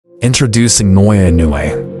Introducing Naoya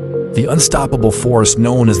Inoue, the unstoppable force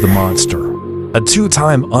known as the Monster. A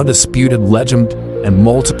two-time undisputed legend and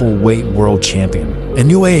multiple weight world champion,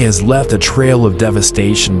 Inoue has left a trail of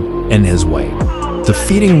devastation in his wake,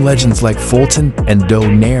 defeating legends like Fulton and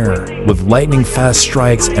Donaire with lightning-fast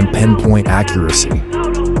strikes and pinpoint accuracy.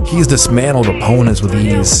 He's dismantled opponents with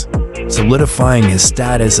ease, solidifying his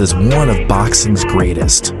status as one of boxing's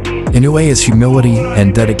greatest. Inoue's humility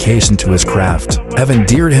and dedication to his craft have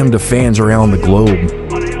endeared him to fans around the globe,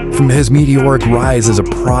 from his meteoric rise as a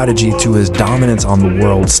prodigy to his dominance on the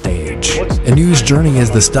world stage. Inoue's journey is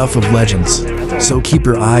the stuff of legends, so keep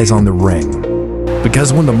your eyes on the ring.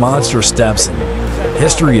 Because when the monster steps in,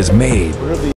 history is made,